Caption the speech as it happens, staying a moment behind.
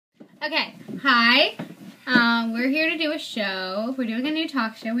Okay, hi. We're here to do a show. We're doing a new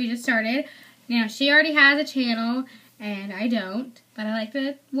talk show. We just started. Now, she already has a channel, and I don't. But I like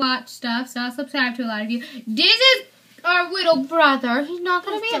to watch stuff, so I'll subscribe to a lot of you. This is our little brother. He's not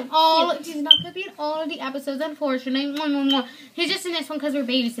gonna be in all. He's not gonna be in all of the episodes, unfortunately. He's just in this one because we're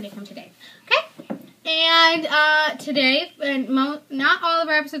babysitting him today. Okay. And today, and not all of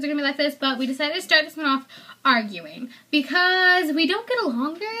our episodes are gonna be like this, but we decided to start this one off arguing because we don't get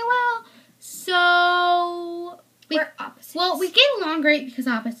along very well. So we're opposites. Well, we get along great because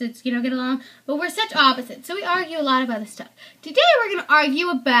opposites, get along, but we're such opposites, so we argue a lot about this stuff. Today we're gonna argue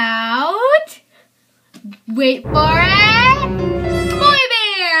about, wait for it, boy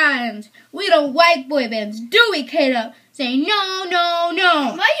bands. We don't like boy bands, do we, Kato? Say no, no,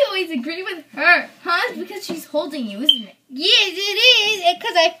 no. Why do you always agree with her? Huh? It's because she's holding you, isn't it? Yes, it is,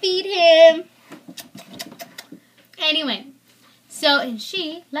 because I feed him. Anyway, so, and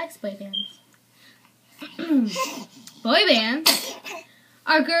she likes boy bands. Boy bands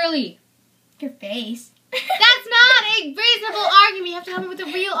are girly. Your face. That's not a reasonable argument. You have to come up with a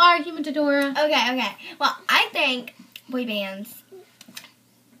real argument, Adora. Okay. Well, I think boy bands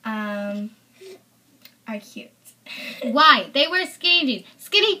are cute. Why? They wear skinny jeans.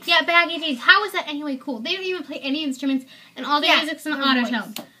 Skinny, yeah, baggy jeans. How is that anyway cool? They don't even play any instruments, and all their music's an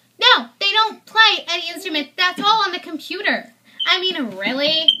auto-tone. No, they don't play any instrument. That's all on the computer. I mean,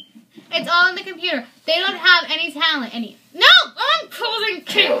 really? It's all on the computer. They don't have any talent. No! I'm causing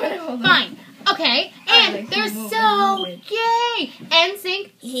chaos. Fine. Okay. And they're so gay.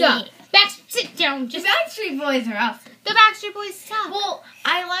 NSYNC suck. Sit down. The Backstreet Boys are awesome. The Backstreet Boys suck. Well,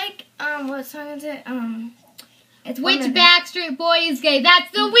 I like, what song is it? It's Which Backstreet Boy is gay? That's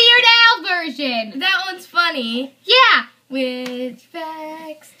the Weird Al version. That one's funny. Yeah. Which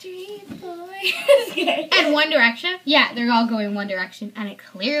Backstreet Boy is gay? And One Direction? Yeah, they're all going One Direction, and it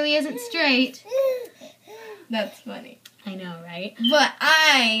clearly isn't straight. That's funny. I know, right? But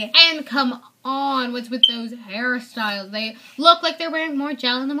And come on, what's with those hairstyles? They look like they're wearing more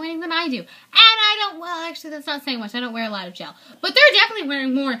gel in the morning than I do. And I don't, well, actually, that's not saying much. I don't wear a lot of gel. But they're definitely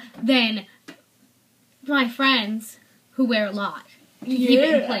wearing more than my friends who wear a lot to keep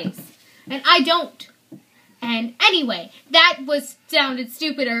it in place. And I don't. And anyway, that sounded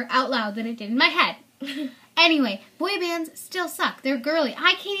stupider out loud than it did in my head. Anyway, boy bands still suck. They're girly.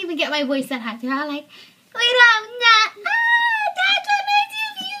 I can't even get my voice that high. They're all like, we don't know. That's what makes you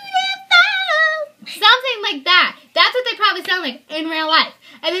beautiful. Something like that. That's what they probably sound like in real life.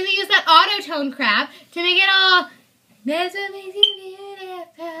 And then they use that auto-tone crap to make it all, that's what makes you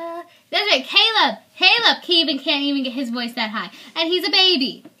beautiful. That's right, Caleb can't even get his voice that high. And he's a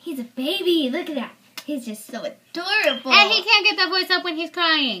baby. He's a baby. Look at that. He's just so adorable. And he can't get that voice up when he's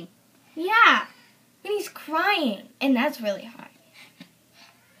crying. Yeah, when he's crying. And that's really hard.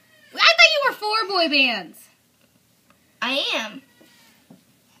 I thought you were for boy bands. I am.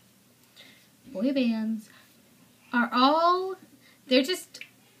 Boy bands are all, they're just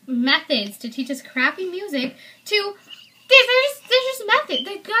methods to teach us crappy music to, they're just method,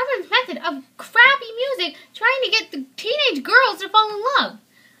 the government's method of crappy music trying to get the teenage girls to fall in love.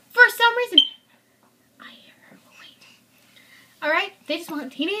 For some reason. Alright, they just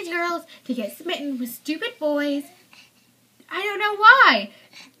want teenage girls to get smitten with stupid boys. I don't know why.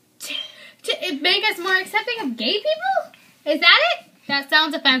 To make us more accepting of gay people? Is that it? That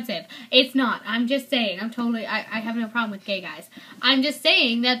sounds offensive. It's not. I'm just saying. I have no problem with gay guys. I'm just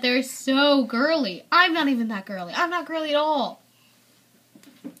saying that they're so girly. I'm not even that girly. I'm not girly at all.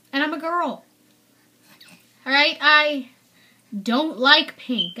 And I'm a girl. Alright, I don't like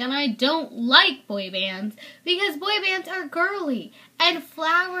Pink, and I don't like boy bands, because boy bands are girly and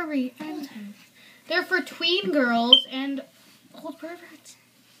flowery, and they're for tween girls and old perverts.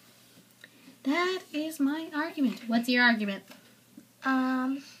 That is my argument. What's your argument?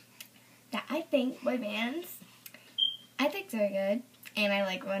 That I think boy bands, I think they're good, and I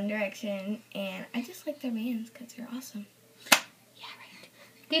like One Direction, and I just like their bands because they're awesome.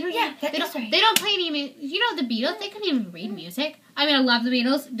 They don't play any music. You know the Beatles? They couldn't even read music. I mean, I love the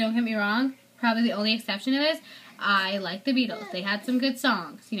Beatles. Don't get me wrong. Probably the only exception to this. I like the Beatles. They had some good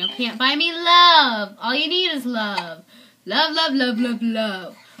songs. Can't buy me love. All you need is love. Love, love, love, love,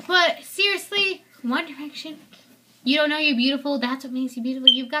 love. But seriously, One Direction. You don't know you're beautiful. That's what makes you beautiful.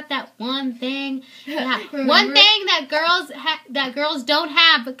 You've got that one thing. One thing that girls don't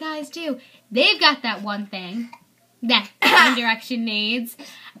have, but guys do. They've got that one thing that One Direction needs.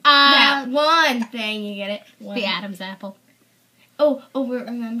 That one thing, you get it? The Adam's apple. Oh,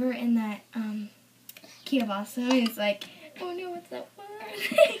 remember in that Kia Bossa, it's like, oh no, what's that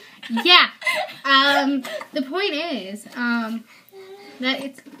word? Yeah. The point is,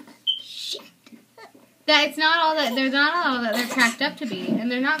 that that it's not all that they're not all that they're cracked up to be,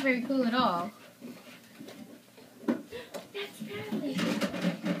 and they're not very cool at all.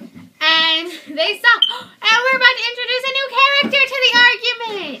 And they suck. And we're about to introduce a new character to the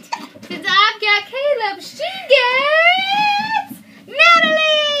argument. Since I've got Caleb, she gets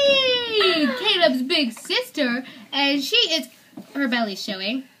Natalie, Caleb's big sister, and she is her belly's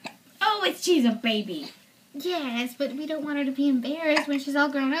showing. Oh, she's a baby. Yes, but we don't want her to be embarrassed when she's all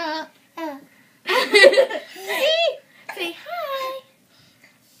grown up. See? Say hi.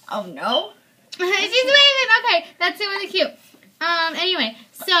 Oh, no. She's waving. Okay, that's really cute. Anyway,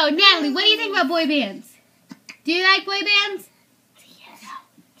 so, Natalie, what do you think about boy bands? Do you like boy bands? Say yes. No.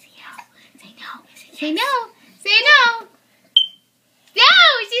 Say no. Say no. Say no. Say no. No,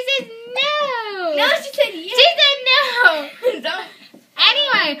 she says no. No, she said yes. She said no. Don't.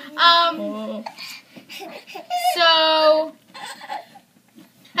 Anyway, so,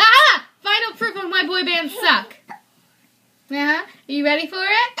 final proof of why boy bands suck. Are you ready for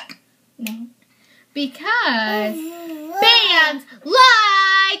it? No. Because bands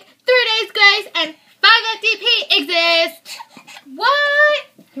like 3 Days Grace and 5FDP exist. What?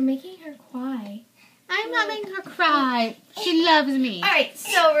 You're making her cry. I'm not making her cry. She loves me. Alright,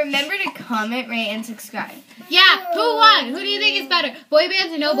 so remember to comment, rate, and subscribe. Yeah, who won? Who do you think is better? Boy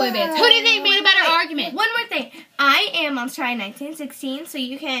bands or no boy bands? Who do you think made a better argument? One more thing. I am Monster High 1916, so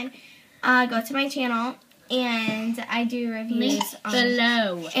you can go to my channel, and I do reviews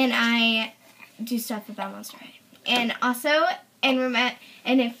below. And I do stuff about Monster High. And also, and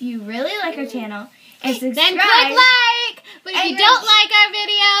if you really like our channel, and subscribe, then click like. But if you don't like our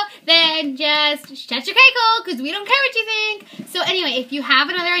video, then just shut your cackle, because we don't care what you think. So anyway, if you have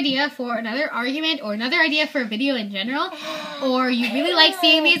another idea for another argument or another idea for a video in general, or you really like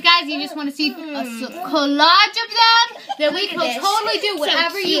seeing these guys, you just want to see a collage of them, then we can totally do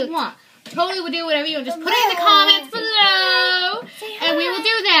whatever you want. Totally would do whatever you want. Just put it in the comments below, and we will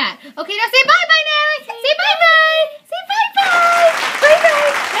do that. Okay, now say bye-bye, Natalie. Say bye-bye. Say bye-bye.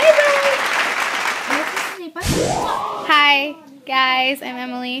 Bye-bye. Hi, guys. I'm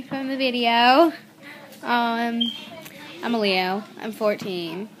Emily from the video. I'm a Leo. I'm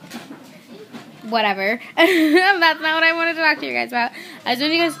 14. Whatever. That's not what I wanted to talk to you guys about. I just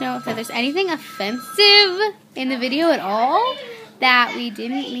want you guys to know if there's anything offensive in the video at all, that we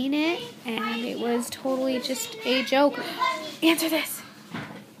didn't mean it, and it was totally just a joke. Answer this.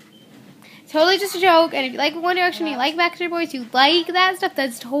 Totally just a joke, and if you like One Direction, you like Backstreet Boys, you like that stuff,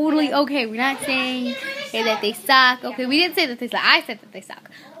 that's totally okay. We're not saying that they suck. Okay, we didn't say that they suck. I said that they suck.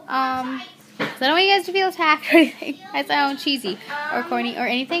 So I don't want you guys to feel attacked or anything. I sound cheesy or corny or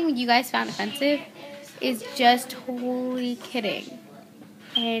anything you guys found offensive is just totally kidding.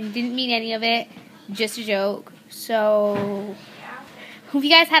 And didn't mean any of it. Just a joke. So hope you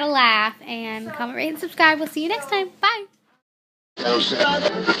guys had a laugh, and comment, rate, and subscribe. We'll see you next time. Bye.